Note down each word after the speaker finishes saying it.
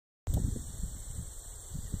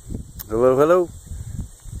Hello, hello.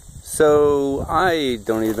 So I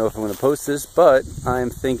don't even know if I'm going to post this, but I'm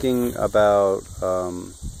thinking about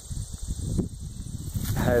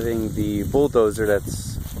having the bulldozer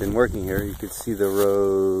that's been working here. You can see the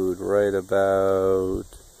road right about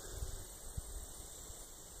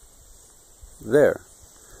there.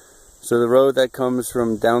 So the road that comes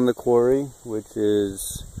from down the quarry, which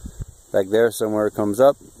is back there somewhere, comes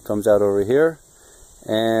up, comes out over here.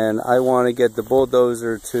 And I want to get the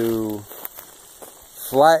bulldozer to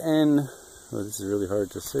flatten, oh, this is really hard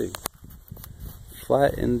to see,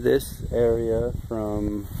 flatten this area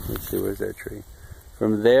from, let's see, where's that tree?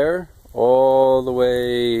 From there all the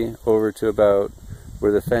way over to about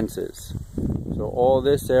where the fence is. So all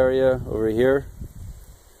this area over here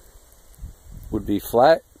would be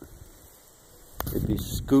flat. It'd be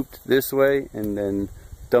scooped this way and then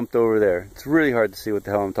dumped over there. It's really hard to see what the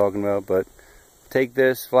hell I'm talking about, but take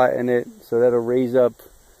this, flatten it, so that'll raise up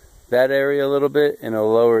that area a little bit and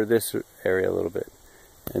it'll lower this area a little bit.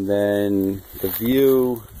 And then the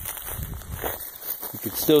view, you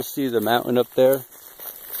can still see the mountain up there.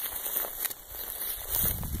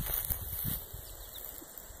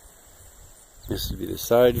 This would be the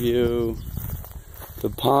side view. The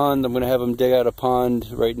pond, I'm going to have them dig out a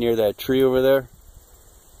pond right near that tree over there.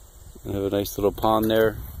 I have a nice little pond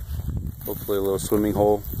there. Hopefully a little swimming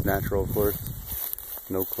hole, natural of course.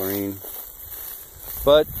 No chlorine.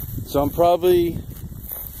 But, so I'm probably,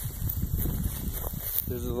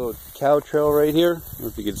 there's a little cow trail right here. I don't know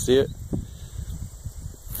if you can see it.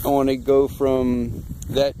 I want to go from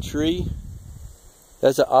that tree,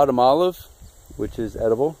 that's an autumn olive, which is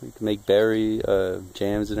edible. You can make berry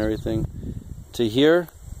jams and everything. To here,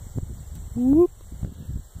 whoop,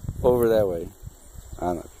 over that way. I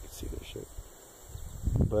don't know if you can see this shit.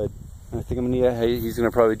 But I think I'm gonna need, he's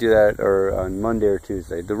gonna probably do that or on Monday or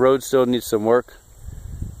Tuesday. The road still needs some work.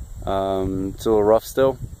 It's a little rough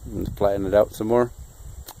still. I'm gonna flatten it out some more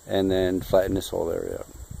and then flatten this whole area out.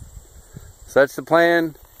 So that's the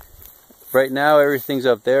plan. Right now everything's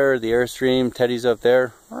up there. The Airstream, Teddy's up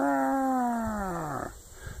there.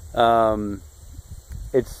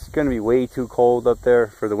 It's gonna be way too cold up there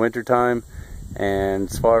for the winter time, and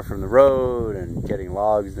it's far from the road and getting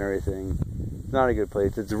logs and everything. It's not a good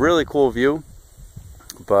place. It's a really cool view,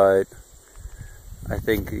 but I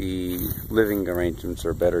think the living arrangements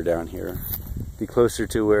are better down here. Be closer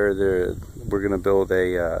to where we're going to build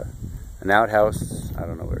an outhouse. I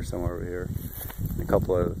don't know where, somewhere over here. And a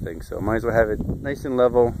couple other things. So might as well have it nice and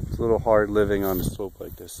level. It's a little hard living on a slope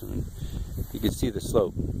like this. And you can see the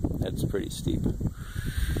slope. That's pretty steep.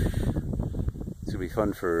 It's going to be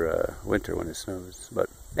fun for winter when it snows. But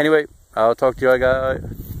anyway, I'll talk to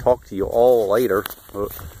you all later. All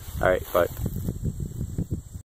right, bye.